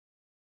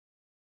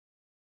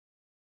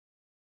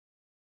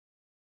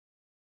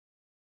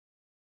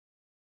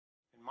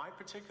my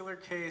particular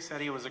case,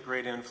 Eddie was a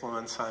great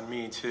influence on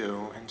me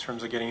too, in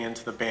terms of getting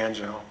into the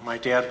banjo. My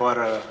dad bought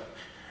a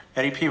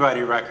Eddie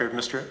Peabody record,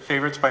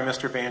 Favorites by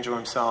Mr. Banjo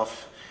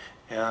himself,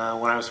 when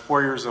I was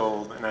 4 years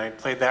old, and I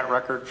played that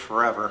record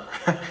forever.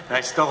 And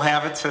I still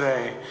have it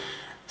today.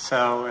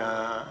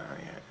 So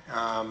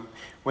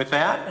with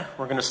that,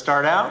 we're going to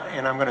start out,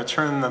 and I'm going to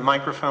turn the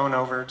microphone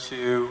over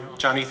to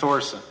Johnny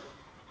Thorson.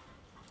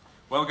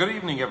 Well, good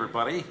evening,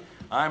 everybody.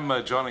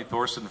 I'm Johnny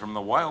Thorson from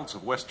the wilds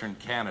of Western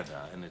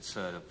Canada, and it's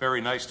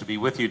very nice to be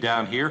with you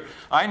down here.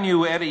 I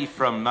knew Eddie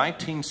from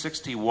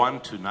 1961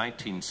 to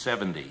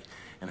 1970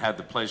 and had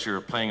the pleasure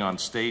of playing on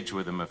stage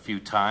with him a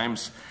few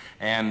times.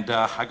 And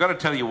I got to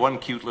tell you one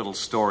cute little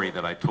story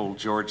that I told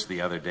George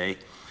the other day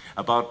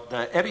about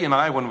Eddie and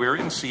I when we were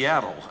in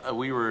Seattle.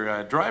 We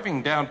were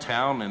driving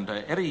downtown, and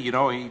Eddie, you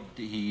know,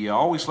 he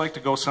always liked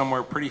to go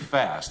somewhere pretty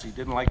fast. He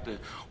didn't like to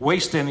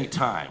waste any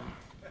time.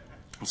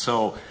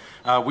 So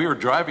we were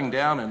driving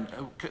down, and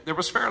there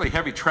was fairly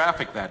heavy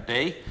traffic that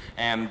day,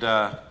 and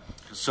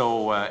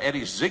so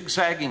Eddie's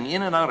zigzagging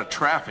in and out of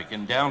traffic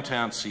in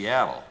downtown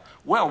Seattle.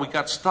 Well, we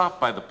got stopped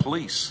by the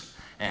police,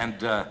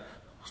 and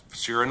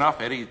sure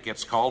enough, Eddie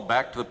gets called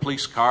back to the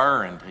police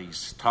car, and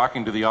he's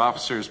talking to the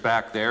officers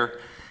back there,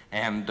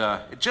 and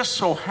it just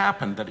so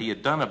happened that he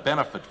had done a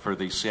benefit for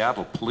the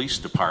Seattle Police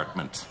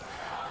Department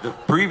the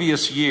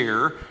previous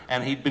year,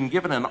 and he'd been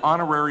given an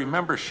honorary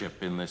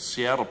membership in the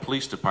Seattle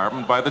Police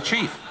Department by the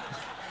chief.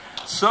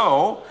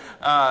 So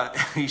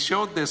he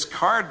showed this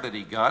card that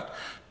he got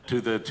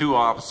to the two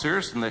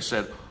officers, and they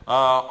said,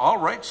 all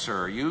right,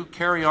 sir, you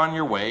carry on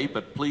your way,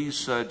 but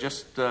please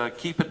just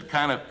keep it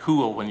kind of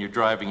cool when you're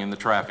driving in the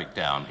traffic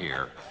down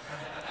here.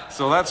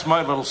 So that's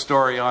my little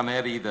story on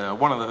Eddie,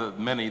 one of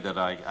the many that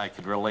I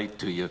could relate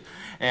to you.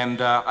 And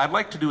I'd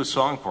like to do a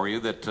song for you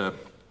that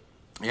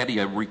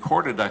Eddie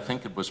recorded, I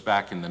think it was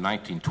back in the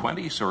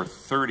 1920s or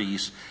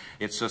 30s.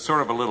 It's a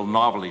sort of a little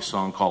novelty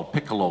song called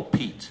Piccolo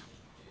Pete.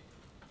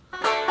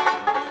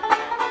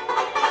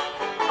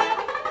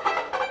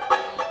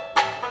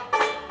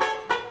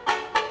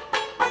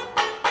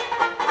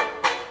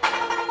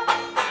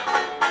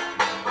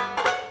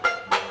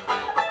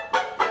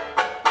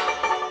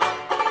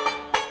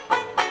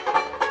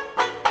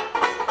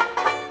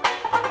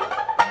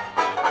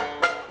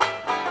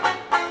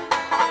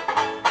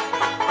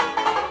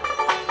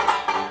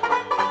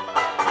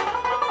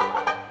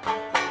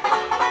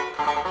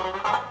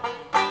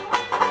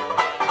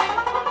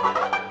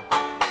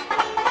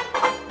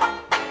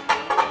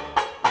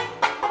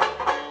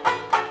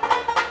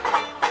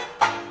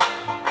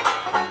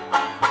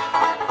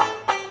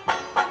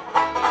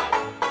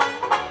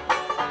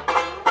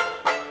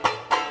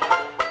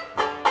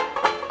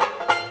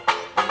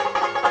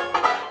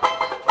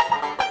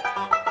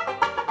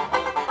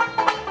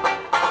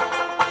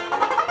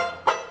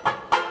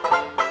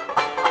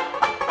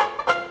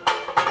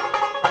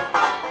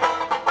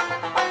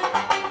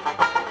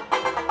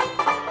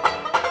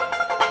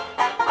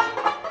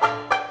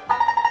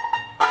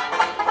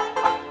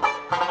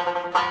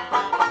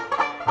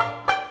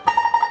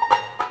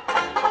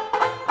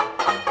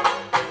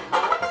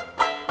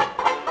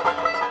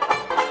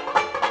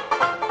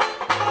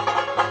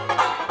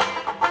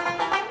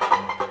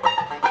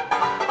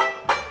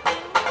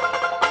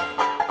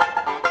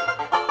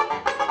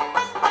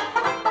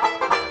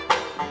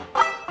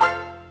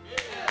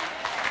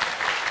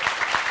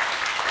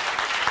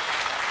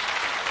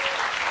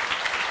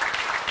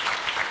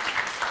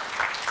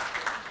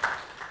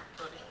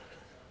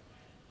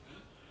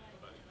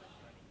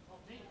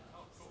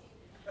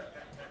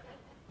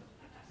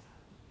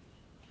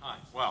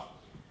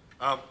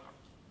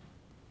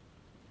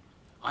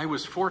 I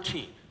was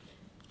 14,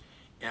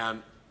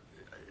 and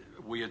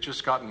we had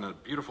just gotten a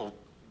beautiful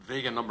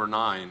Vega number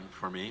 9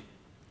 for me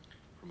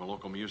from a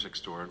local music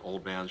store, an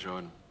old banjo,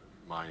 and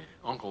my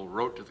uncle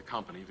wrote to the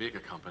company, Vega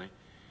Company,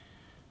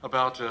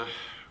 about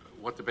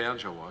what the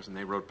banjo was, and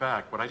they wrote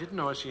back. What I didn't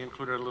know is he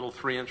included a little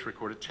 3-inch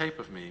recorded tape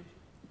of me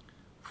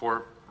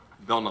for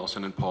Bill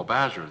Nelson and Paul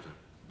Badger,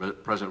 the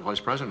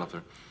vice president up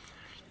there.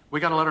 We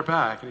got a letter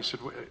back, and he said,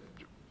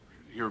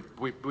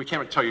 we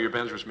can't tell you your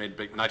banjo was made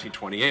big in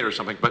 1928 or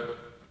something, but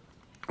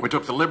we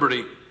took the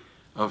liberty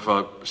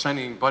of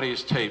sending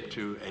Buddy's tape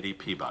to Eddie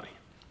Peabody.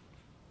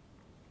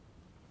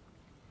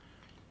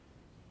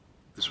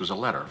 This was a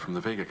letter from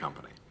the Vega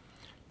Company.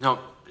 Now,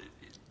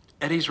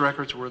 Eddie's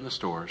records were in the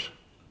stores.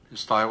 His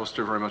style was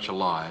still very much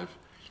alive.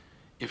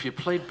 If you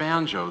played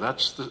banjo,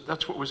 that's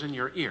what was in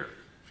your ear.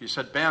 If you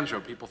said banjo,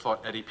 people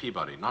thought Eddie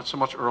Peabody, not so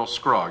much Earl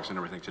Scroggs and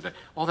everything today.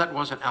 All that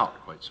wasn't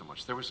out quite so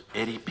much. There was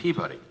Eddie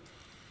Peabody.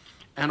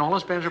 And all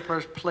his banjo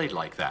players played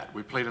like that.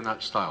 We played in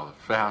that style, the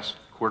fast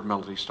chord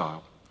melody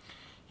style.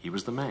 He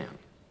was the man.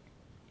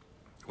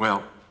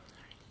 Well,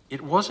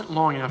 it wasn't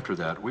long after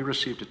that we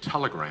received a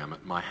telegram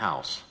at my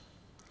house,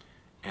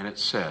 and it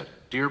said,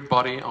 "Dear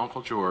Buddy,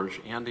 Uncle George,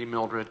 Andy,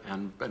 Mildred,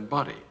 and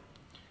Buddy,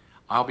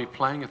 I'll be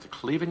playing at the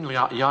Cleveland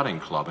Yachting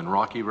Club in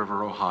Rocky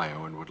River,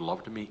 Ohio, and would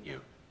love to meet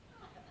you.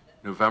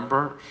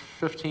 November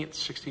 15th,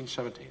 16th,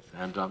 17th,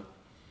 and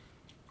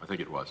I think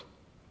it was.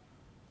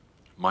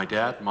 my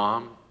dad,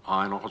 Mom,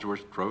 I, and Uncle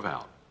George drove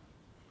out.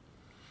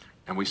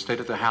 And we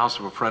stayed at the house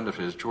of a friend of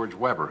his, George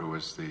Weber, who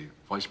was the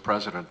vice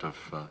president of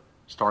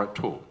Star at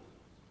Tool.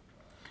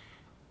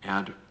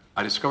 And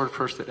I discovered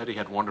first that Eddie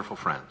had wonderful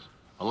friends,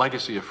 a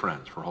legacy of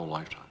friends for a whole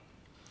lifetime.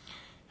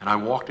 And I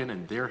walked in,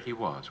 and there he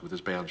was with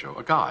his banjo,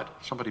 a god,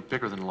 somebody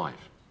bigger than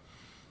life.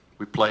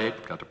 We played,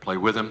 got to play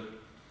with him.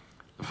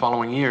 The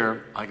following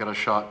year, I got a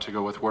shot to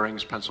go with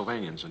Waring's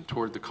Pennsylvanians and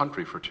toured the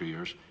country for 2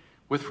 years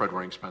with Fred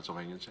Waring's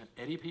Pennsylvanians. And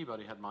Eddie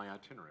Peabody had my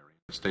itinerary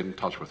and stayed in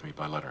touch with me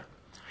by letter.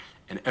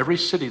 And every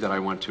city that I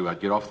went to, I'd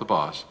get off the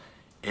bus,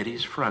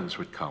 Eddie's friends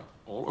would come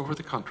all over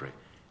the country.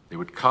 They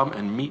would come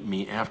and meet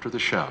me after the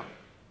show.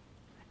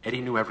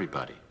 Eddie knew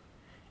everybody.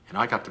 And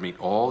I got to meet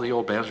all the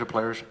old banjo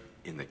players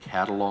in the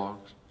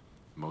catalogs,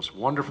 most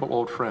wonderful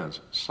old friends,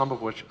 some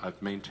of which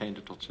I've maintained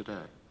until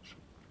today.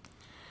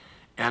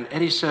 And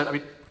Eddie said, I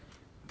mean,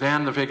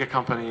 then the Vega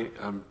Company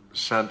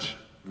sent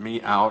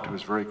me out, it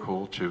was very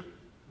cool, to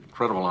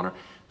incredible honor,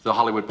 to the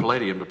Hollywood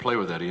Palladium to play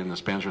with Eddie in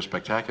this Banjo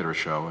Spectacular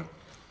show. And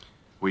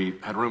we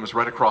had rooms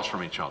right across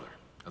from each other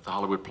at the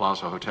Hollywood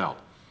Plaza Hotel.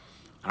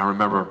 And I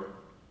remember,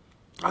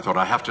 I thought,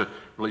 I have to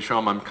really show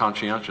him I'm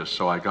conscientious,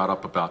 so I got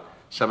up about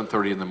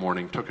 7:30 in the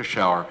morning, took a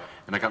shower,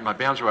 and I got my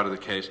banjo out of the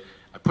case.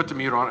 I put the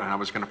mute on, and I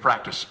was going to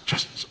practice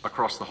just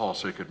across the hall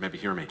so he could maybe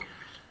hear me.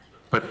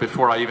 But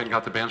before I even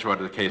got the banjo out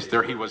of the case,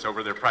 there he was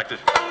over there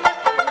practicing.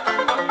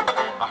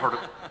 I heard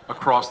him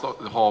across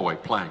the hallway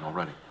playing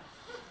already.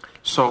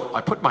 So I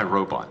put my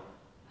robe on,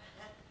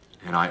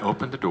 and I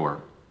opened the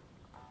door,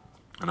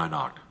 and I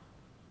knocked.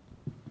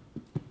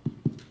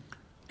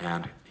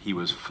 And he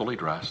was fully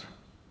dressed,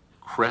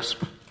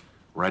 crisp,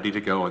 ready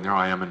to go, and there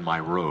I am in my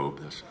robe,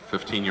 this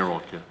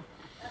 15-year-old kid.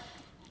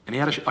 And he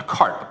had a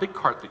cart, a big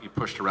cart that you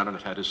pushed around, and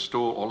it had his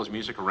stool, all his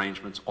music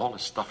arrangements, all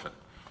his stuff in it.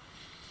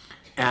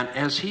 And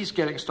as he's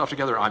getting stuff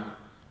together, I'm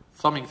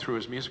thumbing through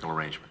his musical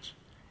arrangements.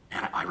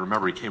 And I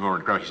remember he came over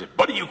and grabbed me. He said,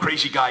 "Buddy, you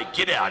crazy guy,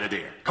 get out of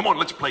there. Come on,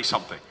 let's play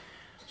something."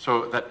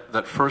 So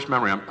that first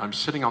memory, I'm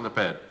sitting on the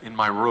bed in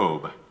my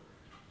robe,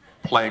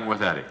 playing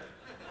with Eddie.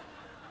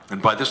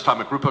 And by this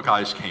time, a group of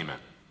guys came in.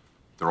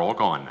 They're all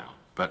gone now.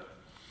 But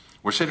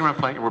we're sitting around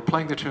playing, and we're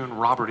playing the tune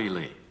Robert E.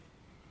 Lee.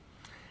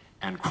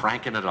 And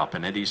cranking it up,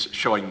 and Eddie's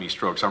showing me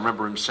strokes. I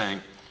remember him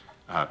saying,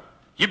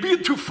 "You're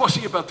being too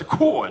fussy about the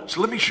chords.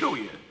 Let me show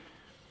you."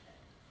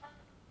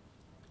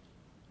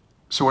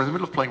 So we're in the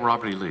middle of playing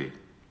Robert E. Lee,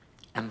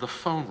 and the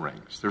phone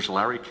rings. There's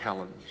Larry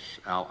Kellens,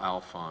 Al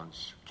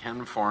Alphonse,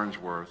 Ken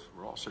Farnsworth.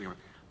 We're all sitting around.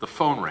 The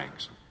phone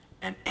rings,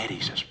 and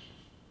Eddie says,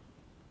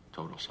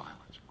 total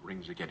silence.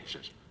 Rings again. He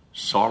says,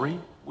 "Sorry,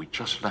 we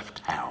just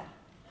left town."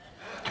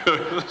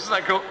 Isn't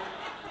that cool?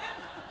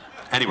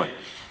 Anyway,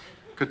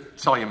 could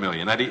tell you a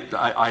million. Eddie,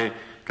 I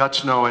got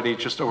to know Eddie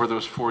just over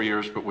those 4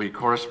 years, but we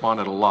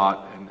corresponded a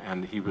lot,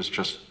 and he was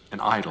just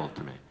an idol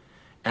to me.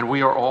 And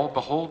we are all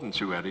beholden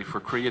to Eddie for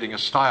creating a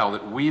style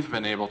that we've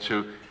been able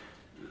to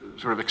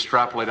sort of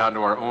extrapolate onto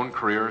our own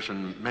careers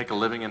and make a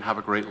living and have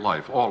a great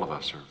life. All of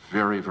us are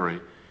very, very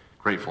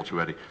grateful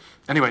to Eddie.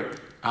 Anyway,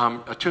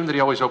 a tune that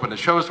he always opened his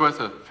shows with,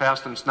 a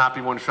fast and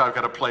snappy one I've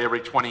got to play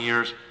every 20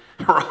 years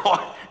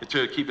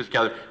to keep us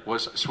together,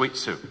 was Sweet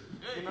Sue. You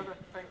remember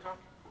that thing, Tom?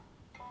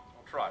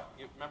 I'll try.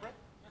 You remember it?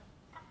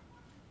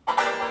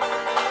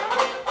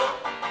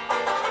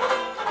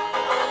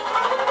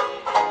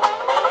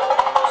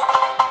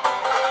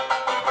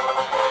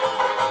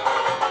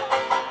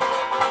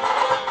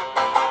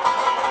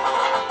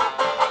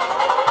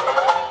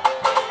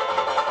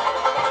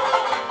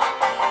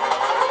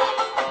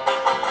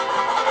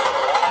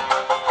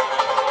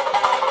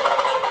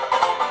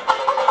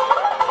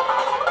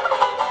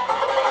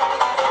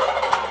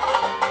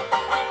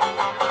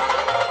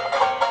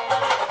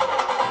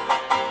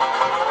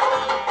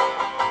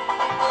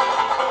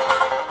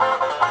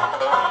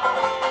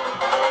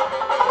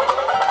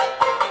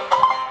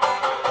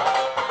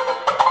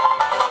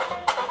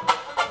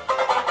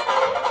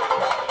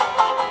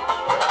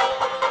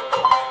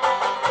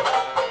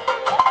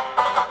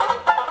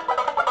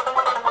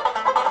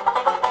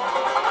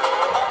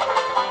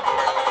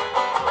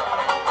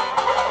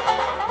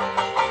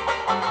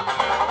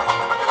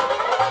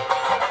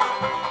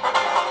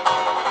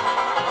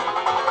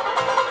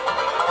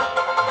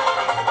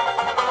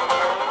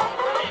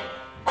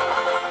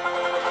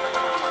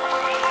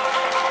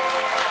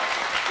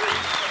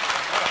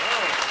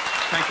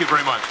 Thank you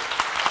very much.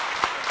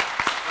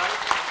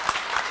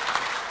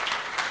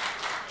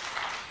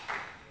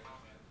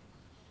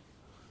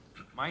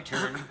 My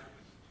turn.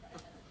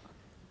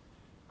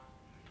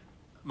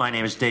 My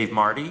name is Dave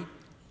Marty,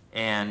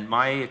 and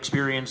my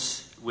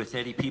experience with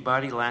Eddie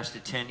Peabody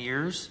lasted 10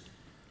 years.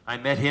 I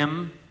met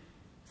him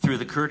through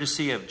the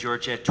courtesy of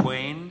Georgette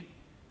Twain,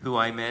 who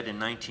I met in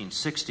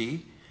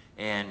 1960,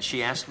 and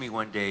she asked me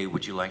one day,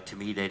 "Would you like to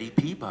meet Eddie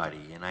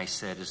Peabody?" And I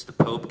said, "Is the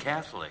Pope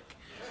Catholic?"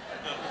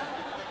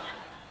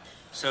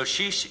 So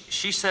she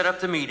set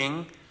up the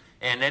meeting,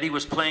 and Eddie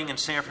was playing in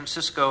San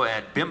Francisco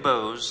at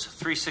Bimbo's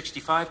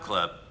 365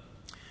 Club.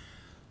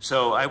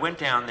 So I went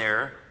down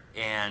there,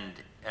 and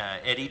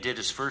Eddie did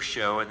his first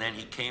show, and then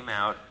he came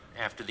out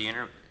after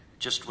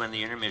just when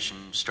the intermission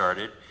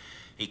started.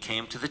 He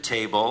came to the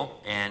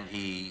table, and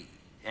he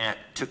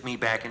took me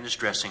back in his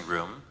dressing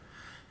room,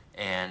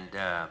 and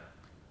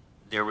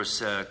there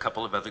was a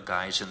couple of other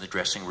guys in the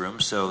dressing room,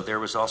 so there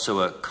was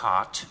also a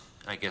cot.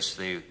 I guess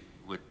they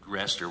would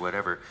rest or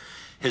whatever.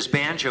 His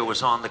banjo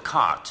was on the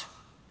cot,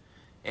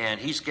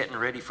 and he's getting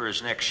ready for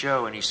his next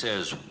show, and he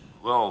says,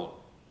 well,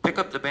 pick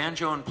up the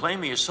banjo and play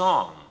me a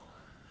song.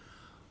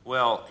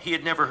 Well, he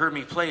had never heard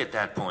me play at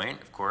that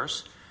point, of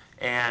course,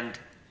 and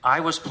I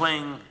was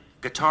playing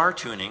guitar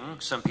tuning,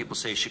 some people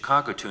say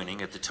Chicago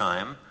tuning at the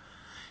time,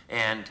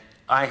 and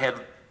I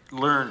had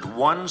learned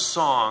one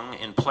song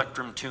in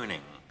plectrum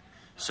tuning.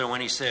 So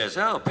when he says,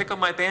 oh, pick up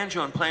my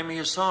banjo and play me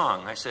a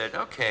song, I said,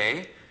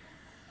 okay.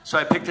 So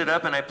I picked it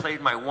up and I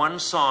played my one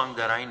song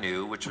that I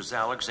knew, which was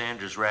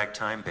Alexander's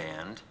Ragtime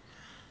Band,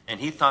 and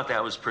he thought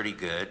that was pretty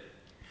good.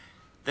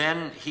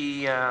 Then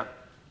he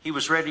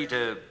was ready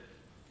to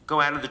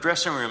go out of the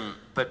dressing room,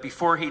 but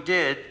before he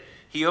did,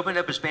 he opened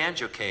up his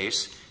banjo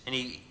case and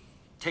he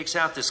takes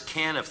out this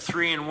can of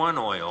 3-in-1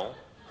 oil,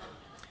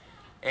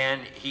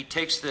 and he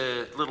takes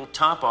the little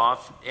top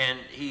off and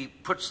he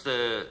puts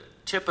the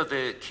tip of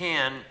the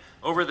can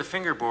over the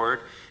fingerboard,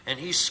 and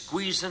he's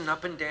squeezing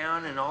up and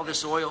down, and all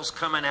this oil's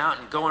coming out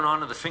and going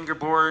onto the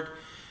fingerboard,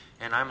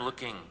 and I'm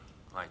looking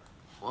like,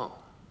 whoa,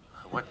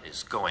 what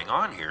is going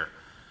on here?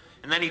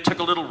 And then he took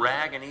a little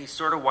rag and he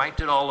sort of wiped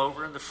it all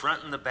over in the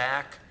front and the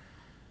back,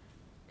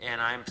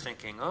 and I'm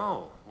thinking,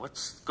 oh,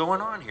 what's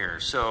going on here?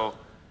 So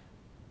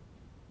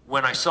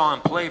when I saw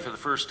him play for the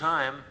first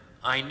time,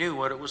 I knew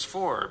what it was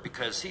for,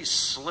 because he's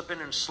slipping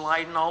and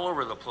sliding all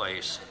over the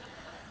place.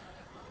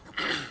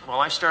 Well,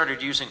 I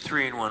started using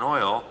 3-in-1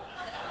 oil.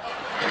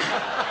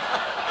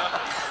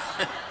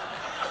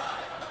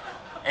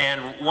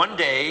 And one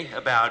day,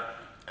 about,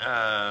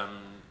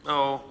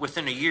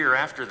 within a year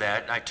after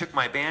that, I took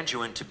my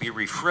banjo in to be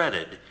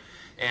refretted.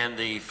 And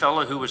the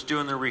fellow who was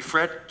doing the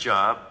refret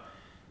job,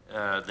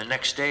 the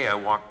next day I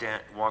walked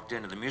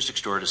into the music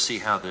store to see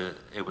how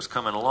it was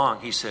coming along.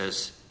 He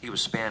says, he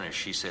was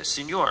Spanish, he says,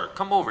 Senor,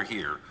 come over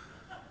here.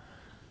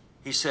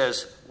 He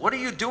says, what are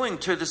you doing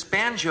to this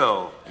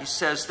banjo? He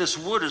says, this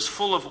wood is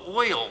full of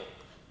oil.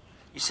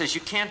 He says,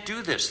 you can't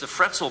do this, the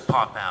frets will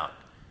pop out.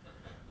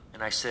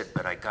 And I said,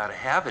 but I gotta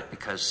have it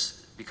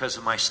because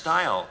of my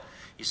style.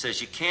 He says,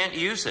 you can't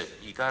use it,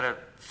 you gotta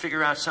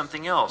figure out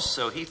something else.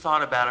 So he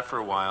thought about it for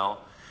a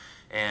while,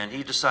 and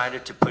he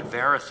decided to put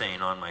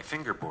varathane on my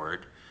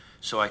fingerboard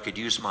so I could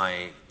use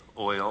my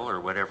oil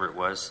or whatever it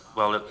was.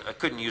 Well, I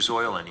couldn't use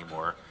oil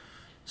anymore,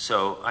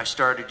 so I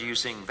started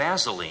using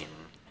Vaseline.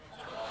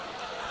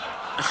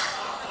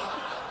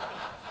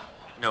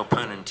 No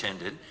pun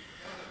intended.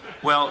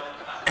 Well,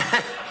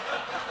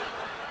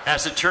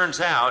 as it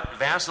turns out,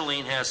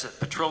 Vaseline has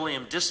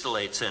petroleum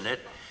distillates in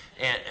it,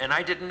 and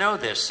I didn't know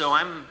this, so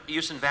I'm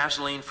using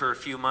Vaseline for a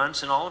few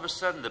months, and all of a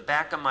sudden the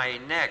back of my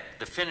neck,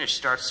 the finish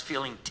starts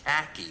feeling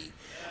tacky.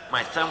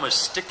 My thumb was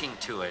sticking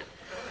to it.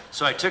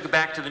 So I took it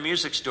back to the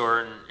music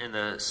store, and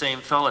the same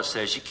fella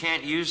says, you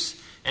can't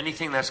use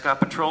anything that's got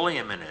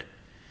petroleum in it.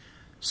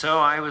 So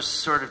I was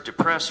sort of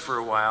depressed for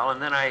a while,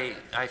 and then I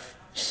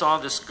saw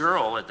this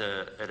girl at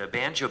a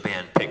banjo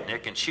band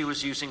picnic, and she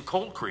was using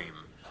cold cream.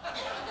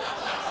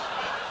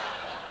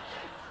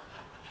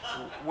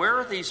 Where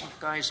are these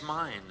guys'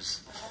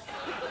 minds?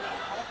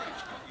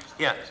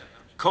 Yeah,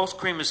 cold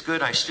cream is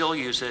good. I still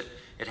use it.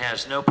 It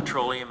has no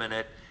petroleum in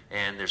it,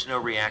 and there's no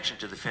reaction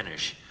to the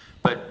finish.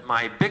 But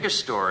my biggest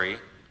story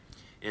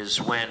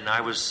is when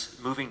I was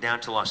moving down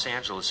to Los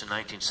Angeles in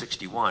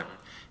 1961,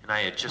 and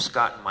I had just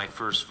gotten my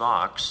first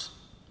Vox,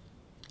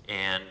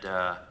 and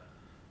I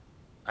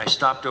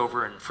stopped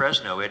over in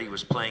Fresno. Eddie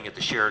was playing at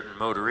the Sheraton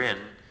Motor Inn,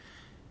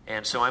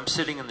 and so I'm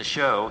sitting in the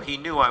show. He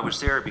knew I was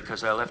there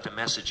because I left a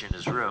message in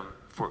his room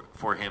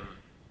for him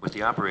with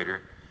the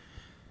operator.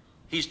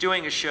 He's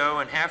doing a show,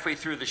 and halfway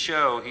through the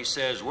show, he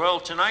says, well,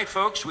 tonight,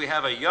 folks, we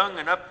have a young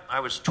and I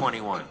was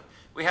 21.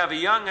 We have a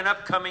young and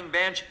upcoming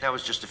banjo. That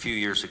was just a few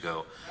years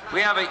ago.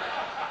 We have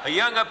a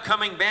young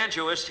upcoming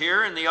banjoist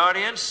here in the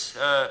audience,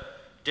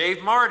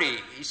 Dave Marty.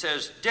 He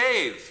says,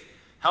 Dave,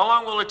 how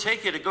long will it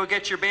take you to go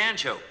get your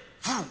banjo?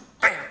 Boom,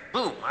 bam,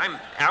 boom. I'm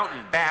out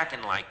and back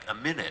in like a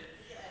minute.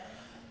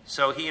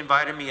 So he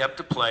invited me up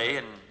to play,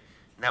 and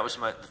that was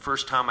the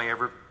first time I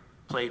ever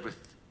played with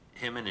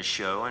him in his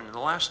show, and the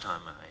last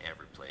time I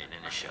ever played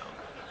in his show.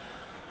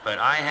 But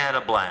I had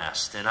a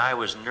blast, and I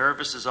was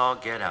nervous as all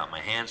get out. My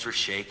hands were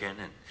shaking,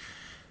 and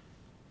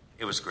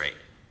it was great.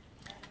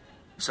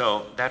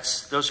 So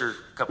those are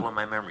a couple of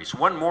my memories.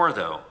 One more,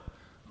 though.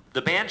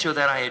 The banjo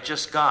that I had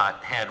just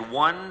got had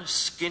one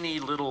skinny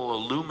little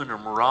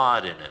aluminum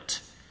rod in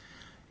it,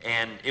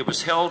 and it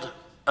was held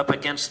up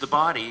against the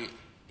body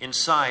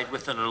inside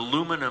with an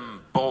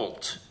aluminum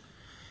bolt.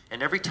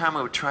 And every time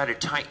I would try to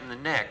tighten the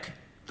neck,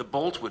 the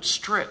bolt would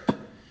strip.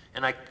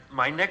 And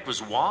my neck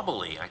was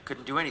wobbly. I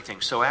couldn't do anything.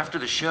 So after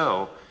the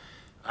show,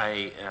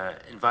 I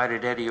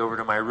invited Eddie over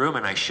to my room,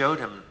 and I showed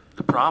him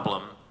the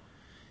problem.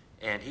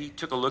 And he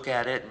took a look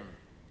at it, and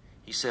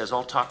He says,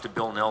 I'll talk to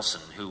Bill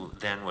Nelson, who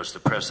then was the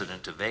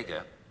president of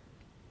Vega.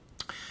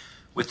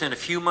 Within a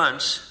few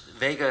months,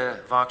 Vega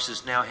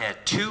Voxes now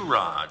had 2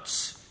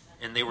 rods,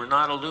 and they were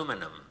not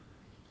aluminum.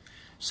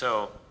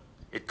 So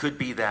it could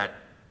be that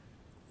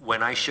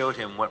when I showed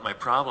him what my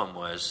problem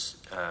was,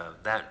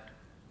 that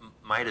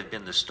might have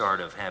been the start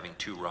of having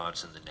 2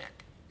 rods in the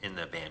neck, in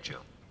the banjo.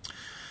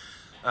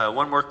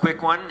 One more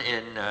quick one.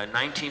 In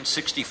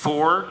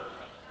 1964,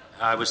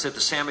 I was at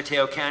the San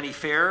Mateo County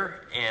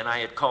Fair, and I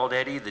had called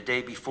Eddie the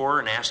day before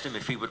and asked him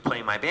if he would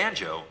play my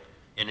banjo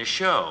in a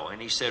show.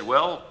 And he said,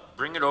 well,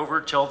 bring it over,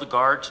 tell the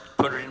guards,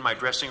 put it in my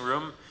dressing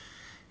room,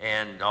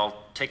 and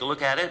I'll take a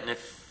look at it, and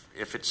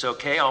if it's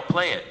okay, I'll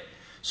play it.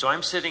 So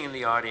I'm sitting in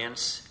the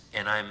audience,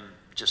 and I'm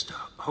just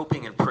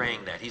hoping and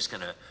praying that he's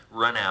going to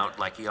run out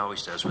like he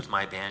always does with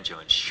my banjo.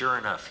 And sure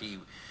enough,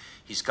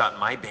 he's got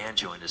my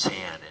banjo in his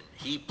hand, and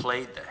he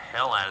played the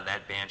hell out of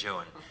that banjo,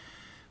 and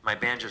my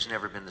banjo's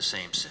never been the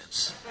same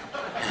since.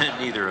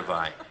 Neither have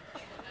I.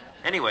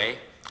 Anyway,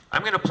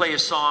 I'm going to play a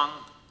song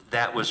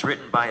that was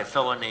written by a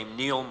fellow named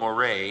Neil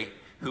Moray,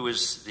 who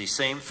is the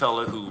same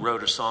fellow who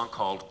wrote a song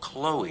called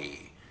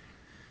Chloe.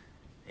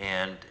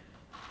 And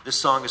this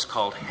song is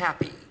called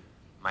Happy.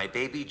 My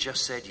baby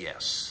just said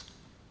yes.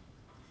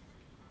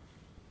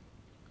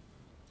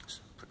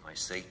 Just put my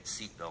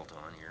seatbelt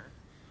on here.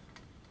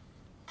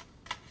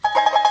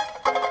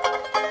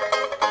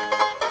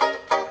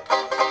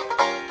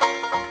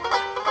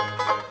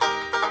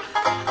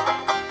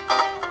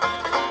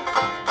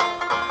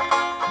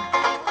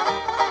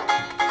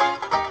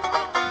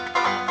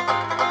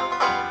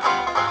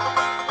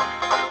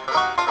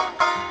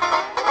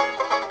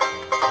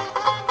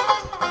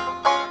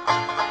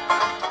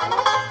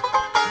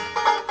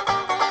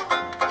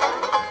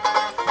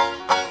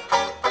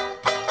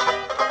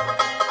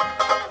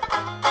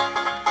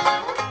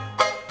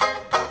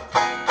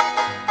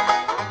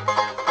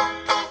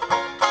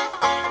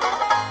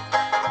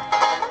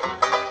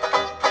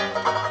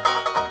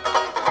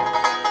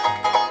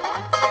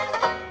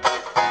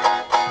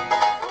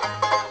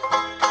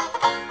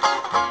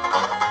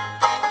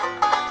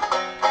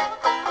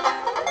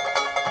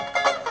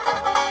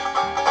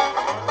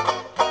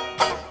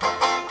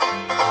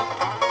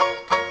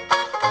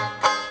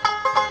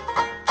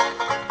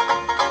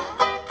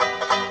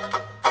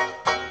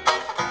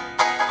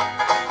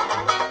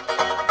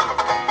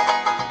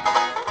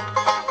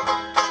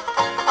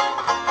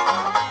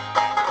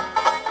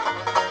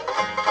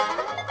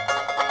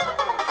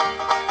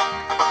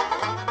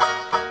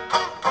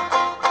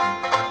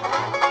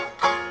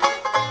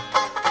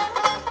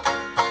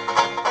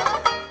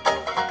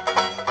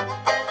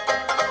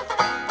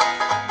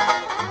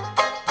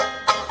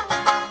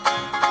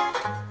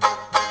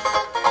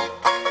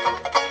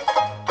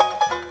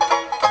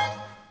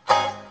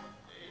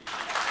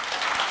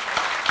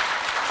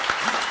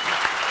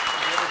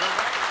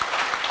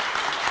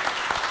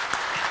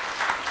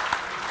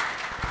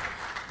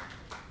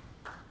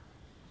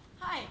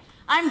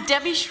 I'm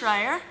Debbie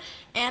Schreyer,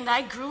 and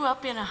I grew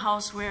up in a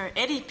house where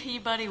Eddie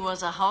Peabody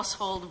was a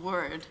household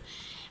word.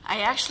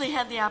 I actually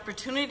had the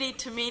opportunity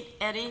to meet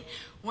Eddie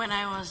when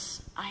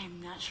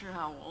I'm not sure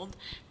how old,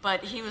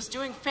 but he was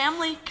doing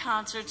family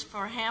concerts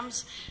for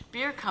Ham's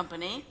Beer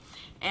Company,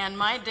 and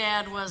my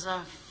dad was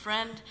a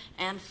friend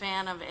and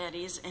fan of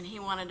Eddie's, and he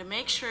wanted to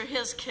make sure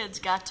his kids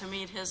got to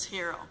meet his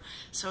hero.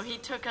 So he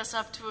took us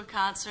up to a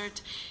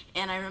concert,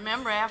 and I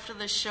remember after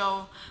the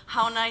show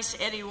how nice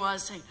Eddie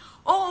was, saying,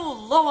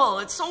 "Oh, Lowell,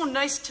 it's so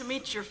nice to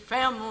meet your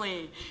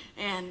family."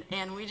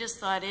 And we just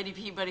thought Eddie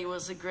Peabody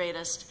was the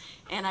greatest.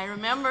 And I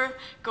remember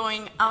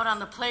going out on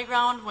the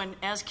playground when,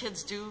 as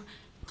kids do,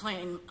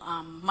 playing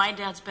My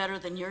Dad's Better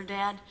Than Your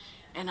Dad.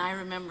 And I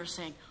remember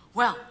saying,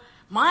 "Well,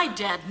 my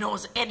dad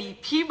knows Eddie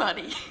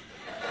Peabody."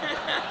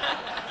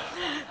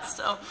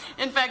 So,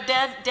 in fact,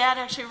 Dad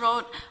actually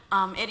wrote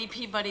Eddie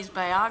Peabody's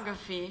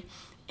biography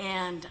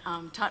and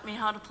taught me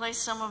how to play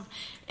some of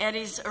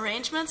Eddie's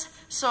arrangements.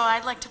 So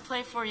I'd like to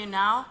play for you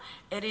now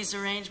Eddie's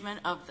arrangement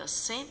of the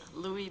Saint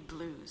Louis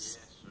Blues.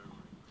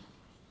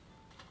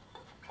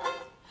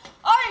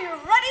 Are you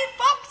ready,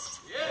 folks?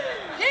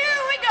 Yeah.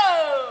 Here we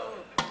go.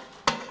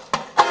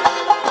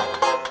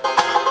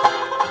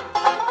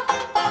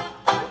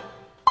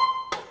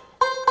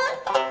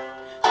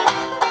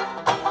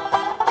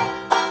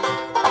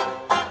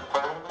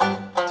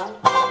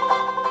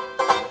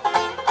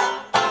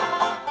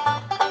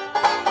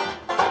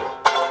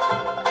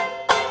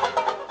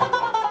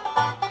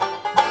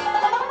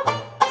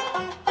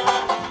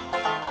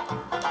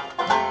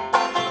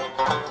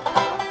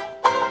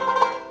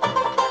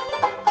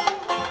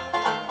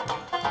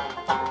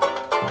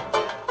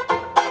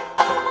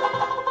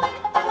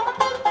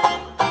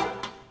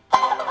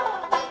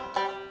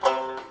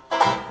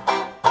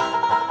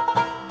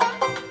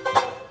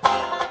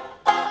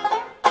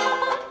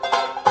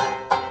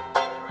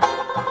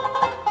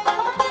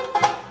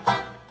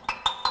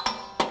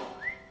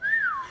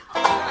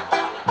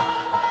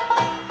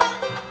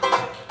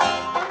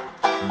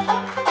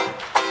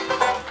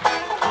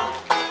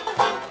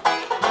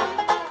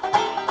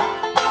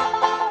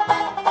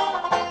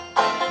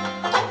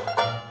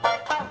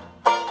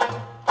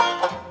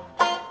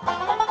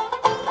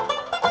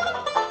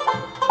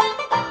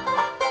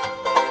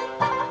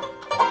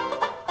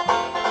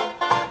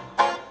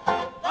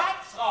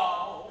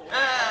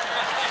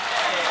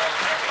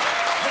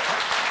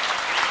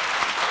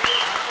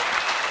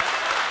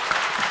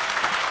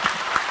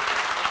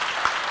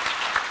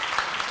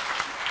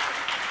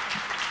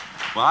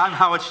 Well, I'm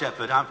Howard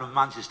Shepherd. I'm from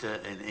Manchester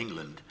in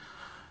England,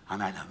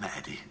 and I never met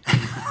Eddie.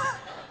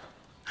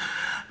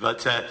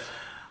 But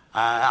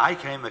I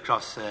came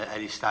across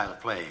Eddie's style of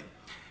playing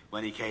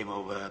when he came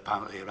over,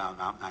 apparently around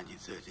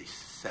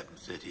 1937,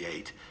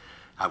 38.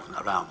 I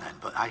wasn't around then,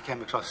 but I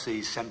came across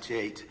these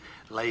 78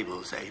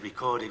 labels that he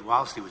recorded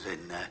whilst he was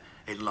in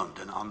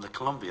London on the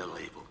Columbia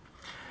label.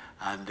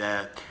 And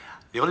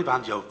the only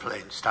banjo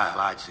playing style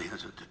I'd seen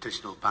as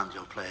traditional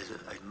banjo players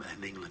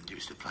in England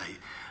used to play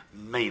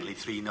mainly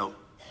 3-note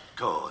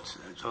chords.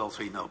 It's all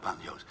 3-note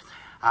banjos.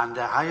 And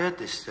I heard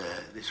this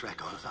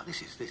record. I thought,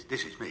 this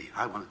is me.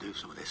 I want to do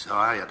some of this. So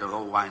I had an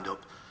old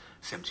wind-up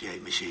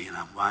 78 machine.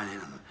 I'm winding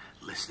and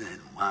listening,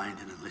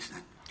 winding and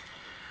listening.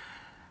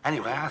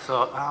 Anyway, I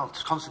thought, I'll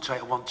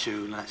concentrate on one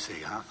tune, let's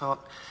see. And I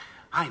thought,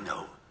 I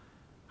know,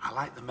 I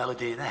like the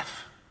melody in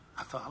F.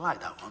 I thought, I like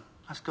that one.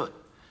 That's good.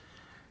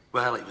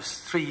 Well, it was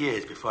 3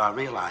 years before I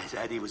realised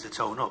Eddie was a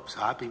tone up.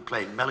 So I've been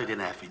playing melody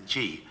in F in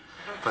G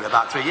for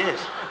about 3 years.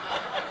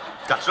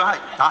 That's right.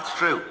 That's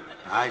true.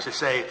 I used to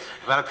say,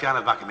 if I had a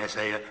piano back in me, I'd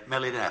say,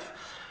 melody in F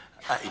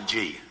in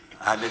G.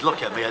 And they'd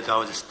look at me as I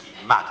was just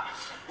mad.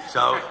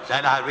 So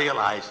then I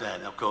realised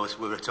then, of course,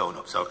 we were a tone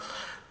up. So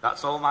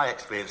that's all my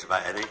experience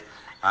about Eddie.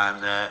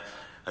 And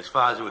as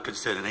far as we were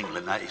concerned in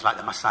England, he's like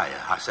the Messiah.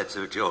 I said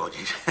to George,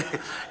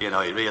 you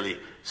know, he really,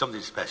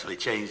 something special. He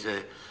changed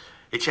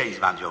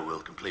the banjo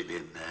world completely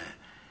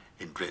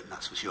in Britain,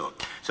 that's for sure.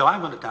 So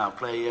I'm going to now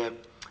play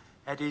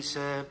Eddie's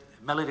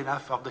Melody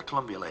Enough of the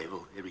Columbia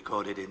label he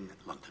recorded in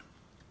London.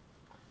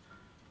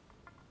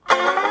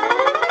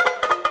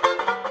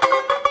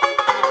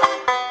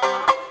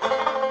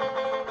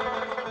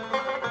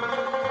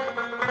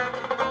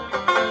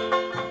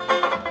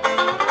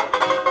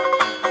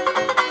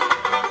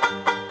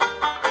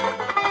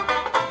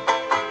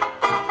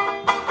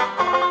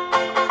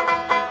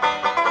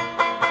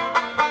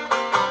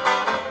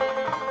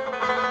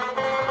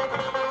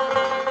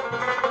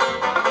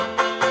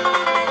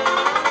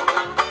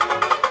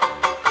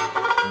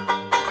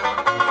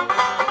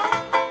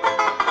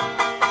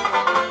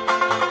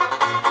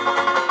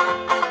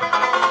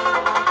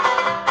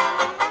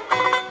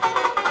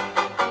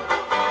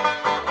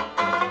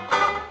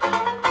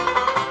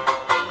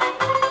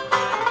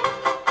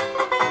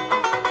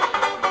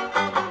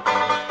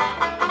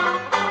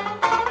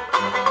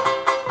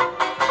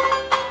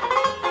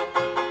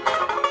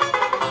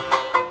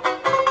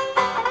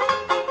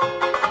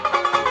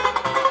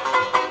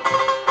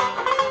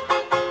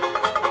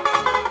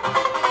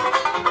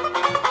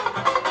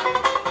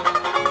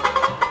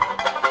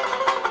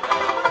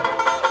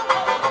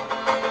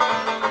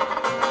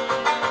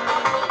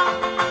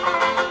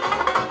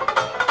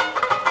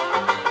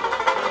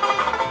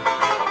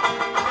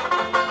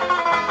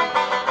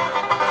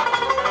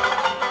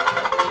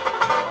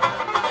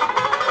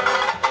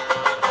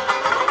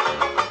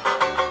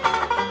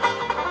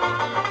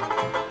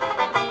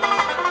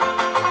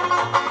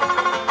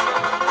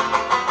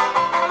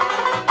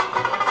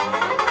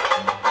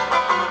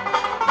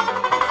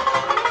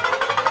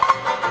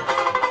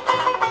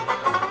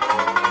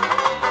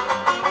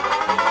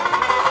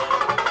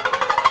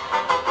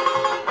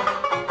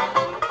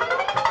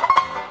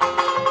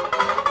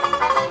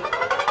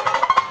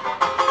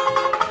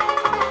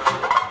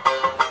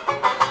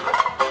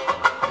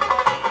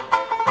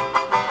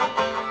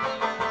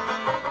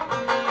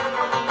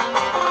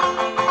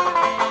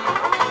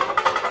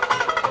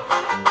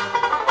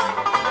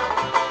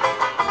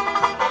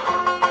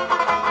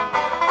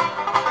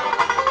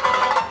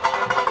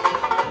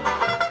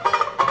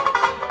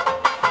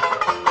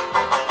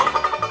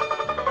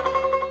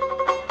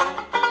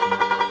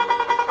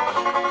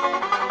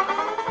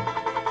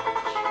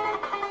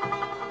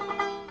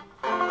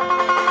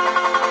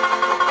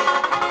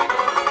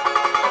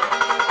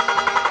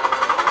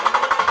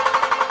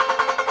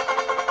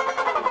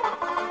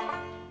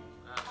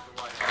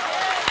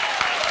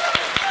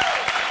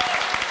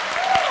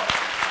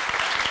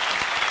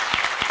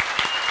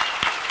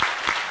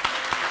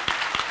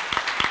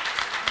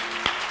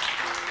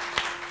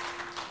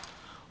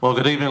 Well,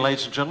 good evening,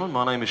 ladies and gentlemen.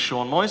 My name is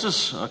Sean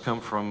Moyses. I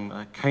come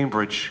from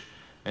Cambridge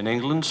in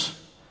England.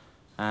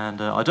 And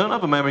I don't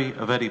have a memory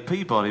of Eddie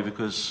Peabody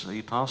because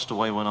he passed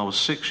away when I was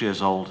 6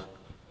 years old.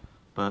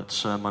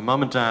 But my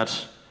mum and dad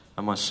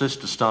and my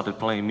sister started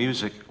playing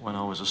music when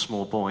I was a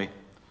small boy.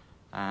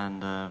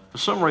 And for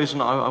some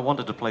reason, I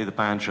wanted to play the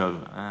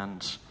banjo.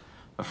 And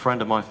a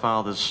friend of my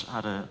father's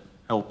had an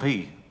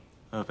LP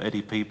of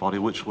Eddie Peabody,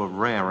 which were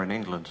rare in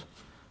England.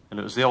 And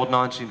it was the old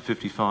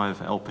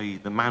 1955 LP,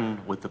 The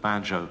Man with the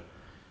Banjo.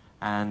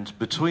 And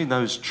between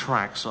those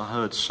tracks, I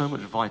heard so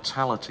much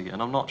vitality,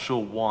 and I'm not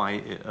sure why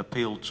it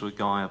appealed to a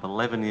guy of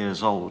 11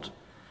 years old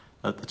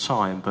at the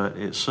time, but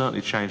it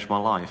certainly changed my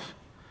life.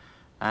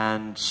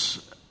 And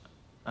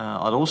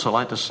I'd also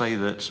like to say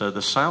that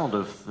the sound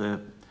of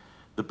the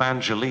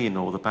banjoline,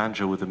 or the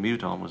banjo with the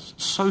mute on, was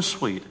so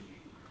sweet.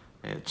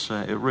 It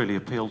really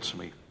appealed to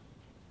me.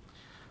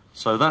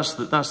 So that's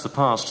the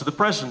past. To the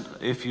present,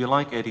 if you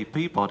like Eddie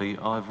Peabody,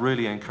 I've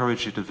really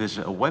encouraged you to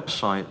visit a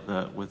website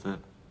that with the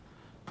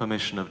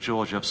permission of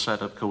George, I've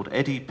set up called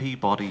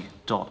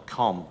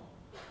eddiepeabody.com,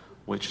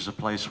 which is a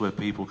place where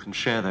people can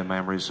share their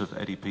memories of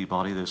Eddie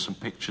Peabody. There's some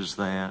pictures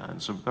there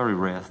and some very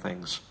rare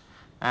things.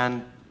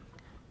 And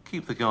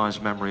keep the guy's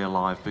memory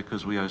alive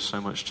because we owe so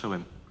much to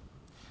him.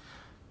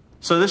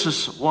 So this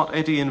is what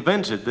Eddie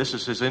invented. This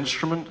is his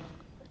instrument.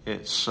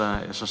 It's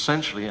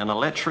essentially an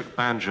electric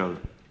banjo,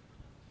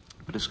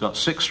 but it's got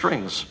 6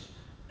 strings.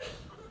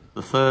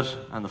 The 3rd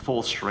and the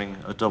 4th string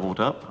are doubled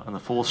up, and the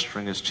 4th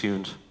string is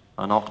tuned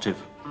an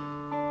octave.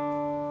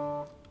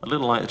 A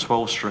little like a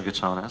 12-string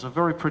guitar. It has a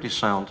very pretty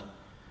sound.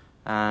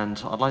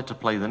 And I'd like to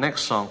play the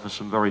next song for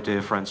some very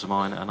dear friends of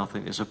mine, and I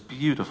think it's a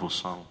beautiful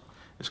song.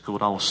 It's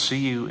called I'll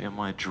See You in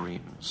My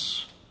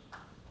Dreams.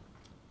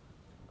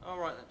 All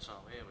right, then, Tom,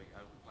 here we go.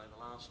 We'll play the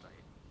last 8.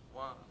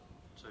 1,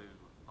 2,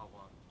 1,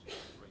 2,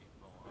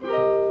 3,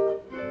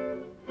 4.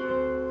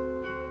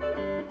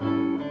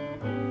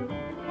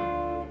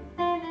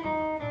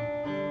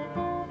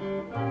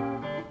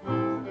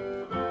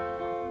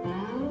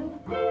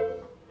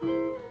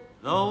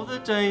 Though the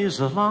days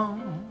are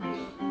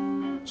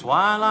long,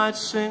 twilight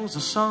sings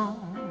a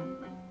song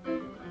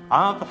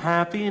of the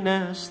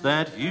happiness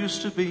that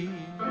used to be.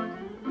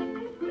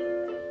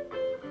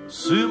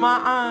 Soon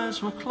my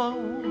eyes will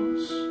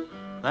close,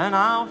 then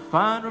I'll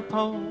find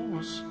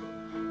repose,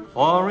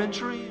 for in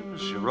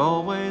dreams you're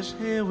always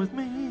here with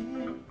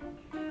me.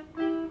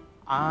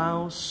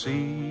 I'll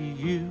see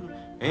you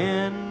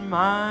in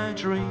my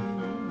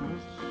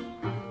dreams,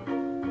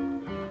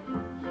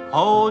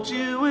 hold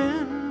you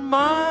in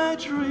my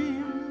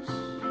dreams.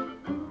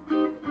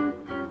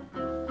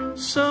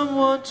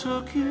 Someone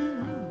took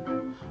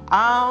you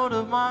out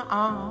of my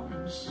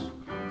arms,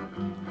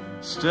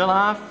 still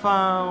I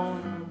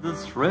found the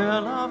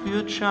thrill of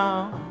your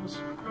charms.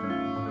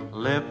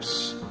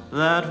 Lips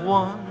that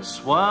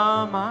once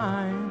were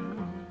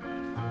mine,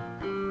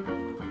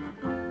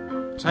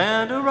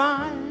 tender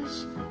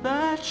eyes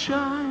that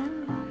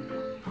shine.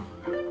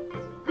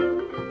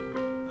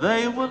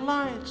 They were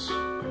lights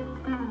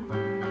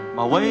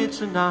my way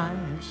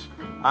tonight.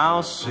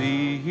 I'll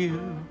see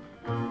you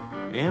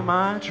in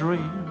my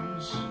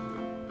dreams.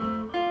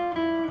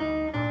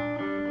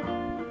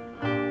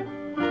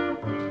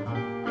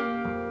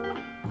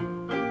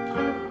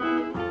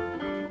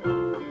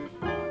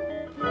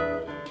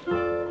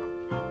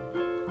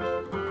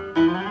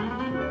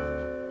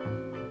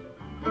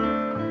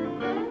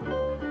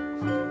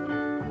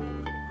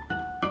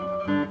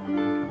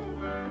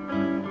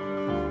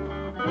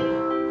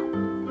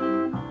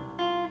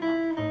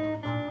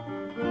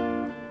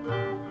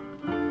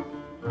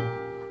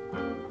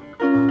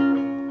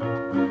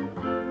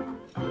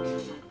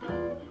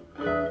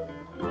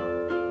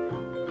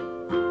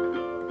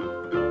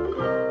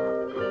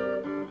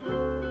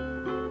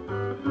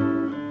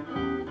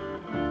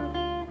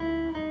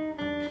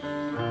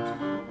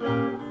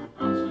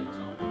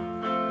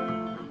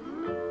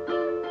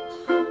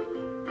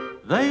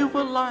 They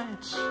will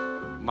light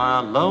my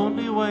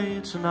lonely way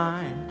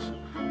tonight.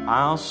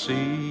 I'll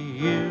see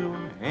you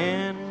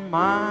in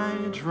my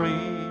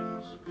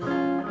dreams.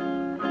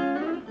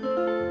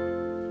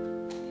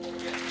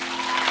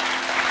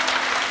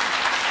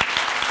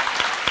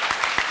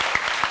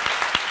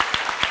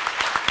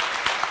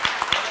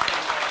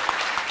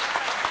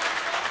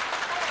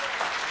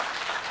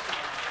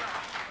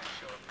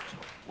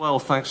 Well,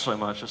 thanks so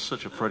much. It's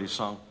such a pretty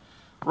song.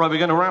 Right, we're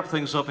going to wrap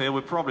things up here.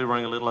 We're probably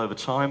running a little over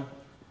time.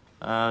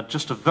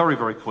 Just a very,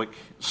 very quick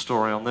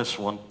story on this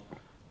one.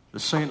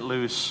 The Saint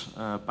Louis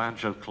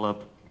Banjo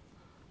Club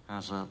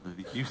has the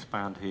youth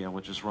band here,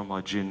 which is run by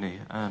Ginny,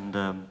 and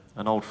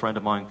an old friend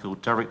of mine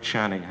called Derek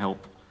Channing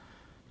helped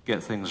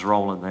get things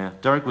rolling there.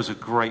 Derek was a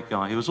great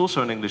guy. He was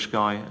also an English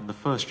guy, and the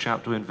first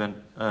chap to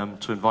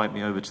invite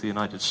me over to the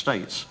United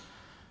States.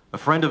 A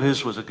friend of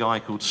his was a guy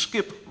called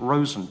Skip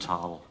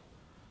Rosenthal,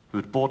 who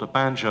had bought a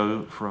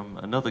banjo from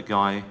another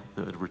guy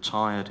that had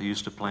retired, who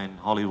used to play in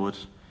Hollywood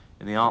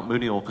in the Art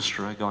Mooney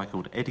Orchestra, a guy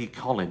called Eddie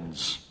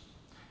Collins.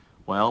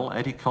 Well,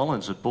 Eddie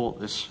Collins had bought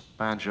this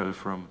banjo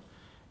from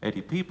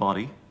Eddie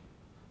Peabody,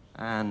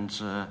 and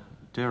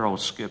dear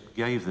old Skip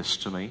gave this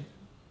to me,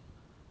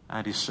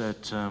 and he said,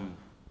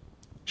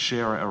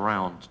 share it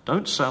around.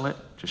 Don't sell it,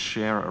 just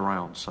share it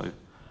around. So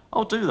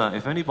I'll do that.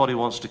 If anybody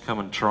wants to come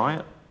and try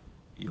it,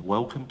 you're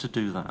welcome to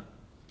do that.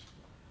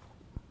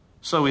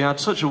 So we had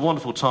such a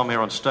wonderful time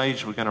here on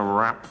stage, we're going to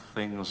wrap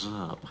things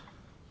up.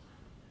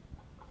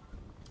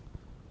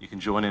 You can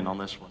join in on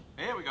this one.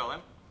 Here we go then.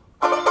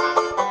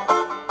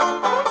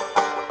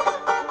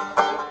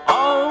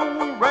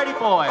 Oh, ready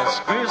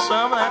boys, give you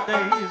some of that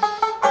days.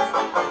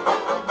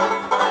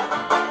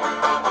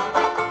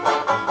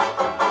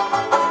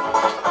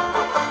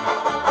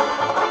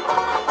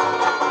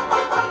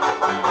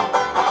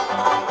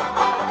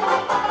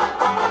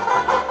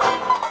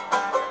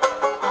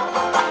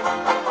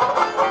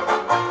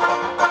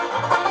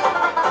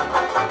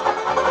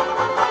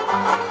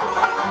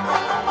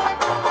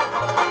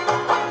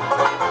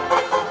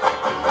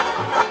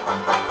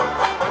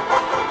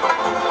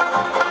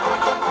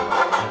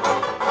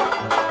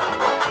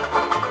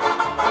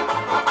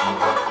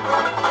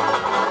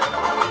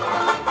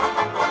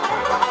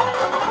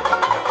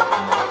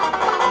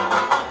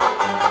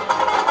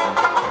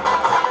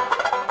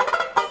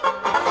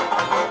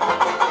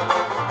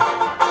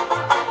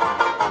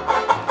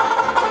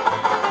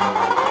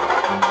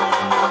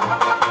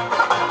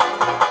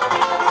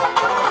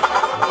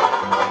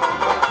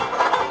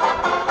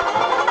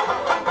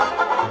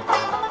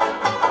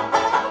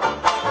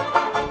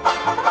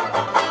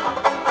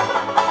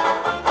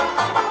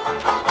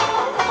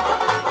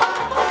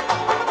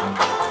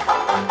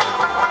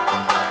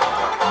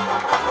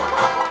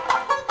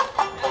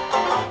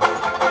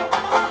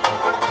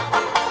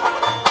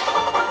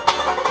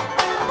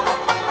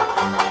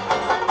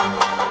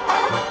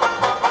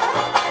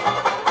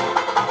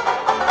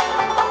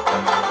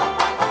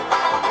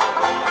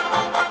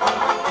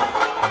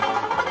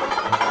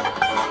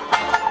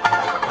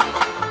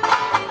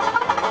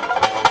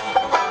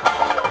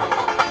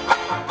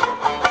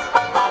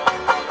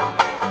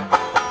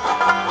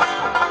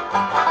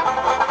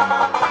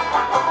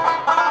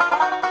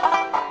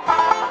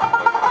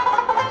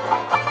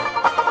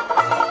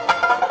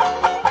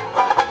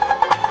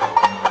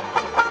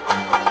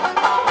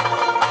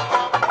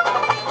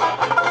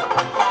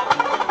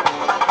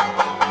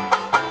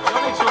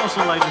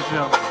 ladies and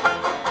gentlemen.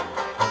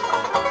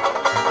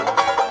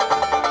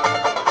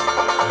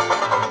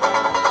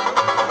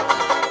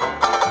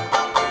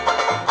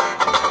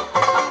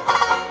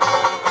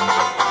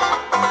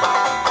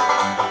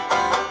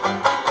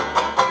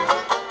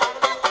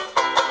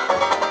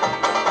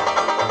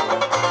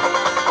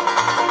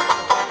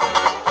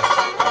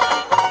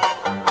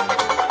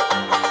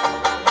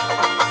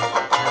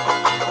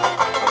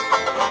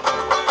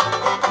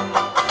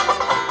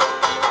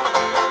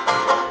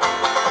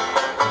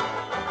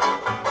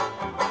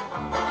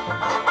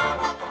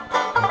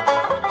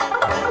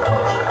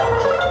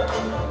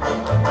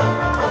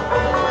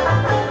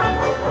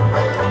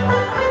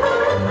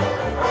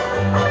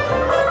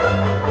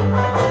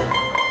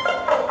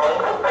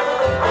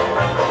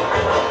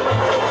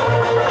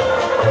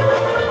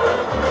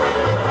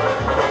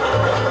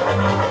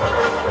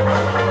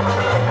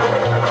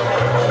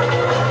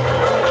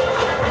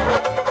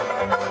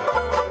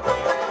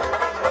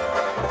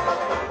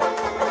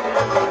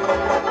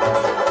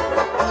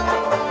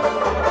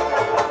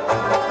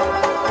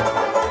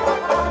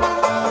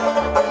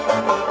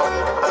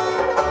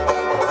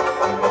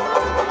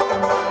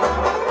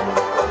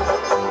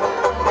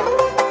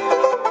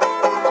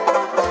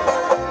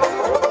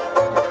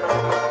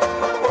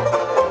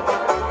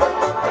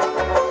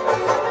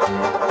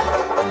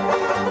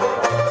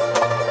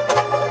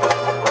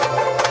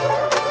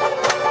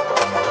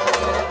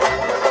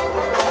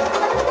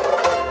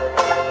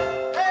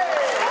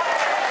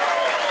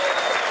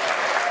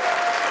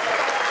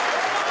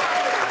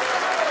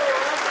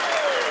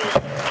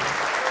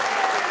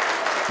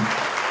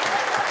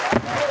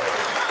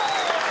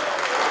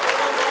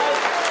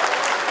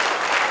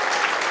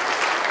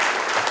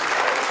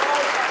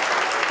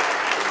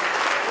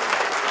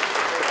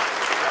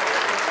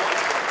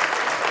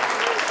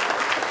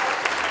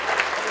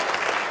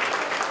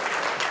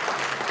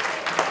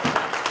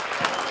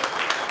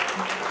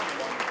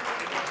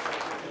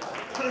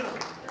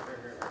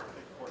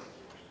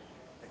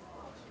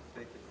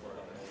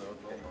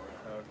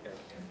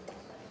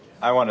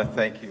 I want to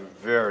thank you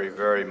very,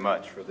 very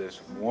much for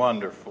this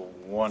wonderful,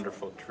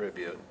 wonderful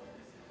tribute.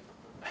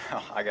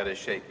 I got to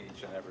shake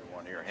each and every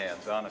one of your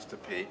hands. Honest to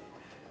Pete.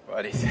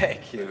 Buddy,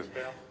 thank you.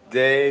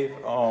 Dave,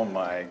 oh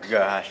my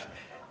gosh.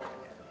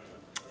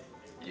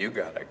 You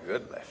got a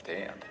good left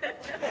hand.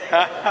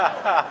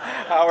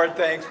 Howard,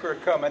 thanks for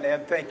coming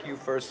in. Thank you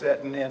for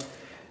sitting in.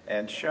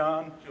 And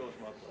Sean,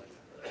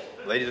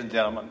 ladies and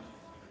gentlemen,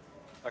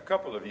 a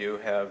couple of you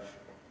have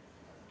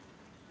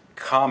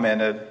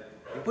commented,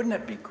 wouldn't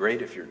it be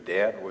great if your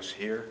dad was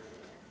here?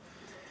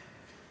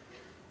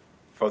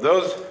 For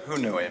those who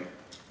knew him,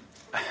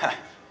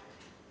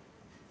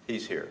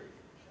 he's here.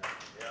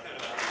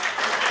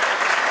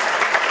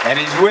 And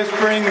he's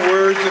whispering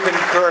words of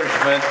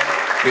encouragement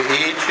to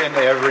each and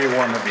every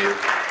one of you.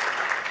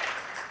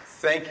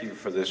 Thank you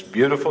for this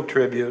beautiful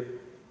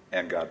tribute,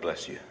 and God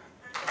bless you.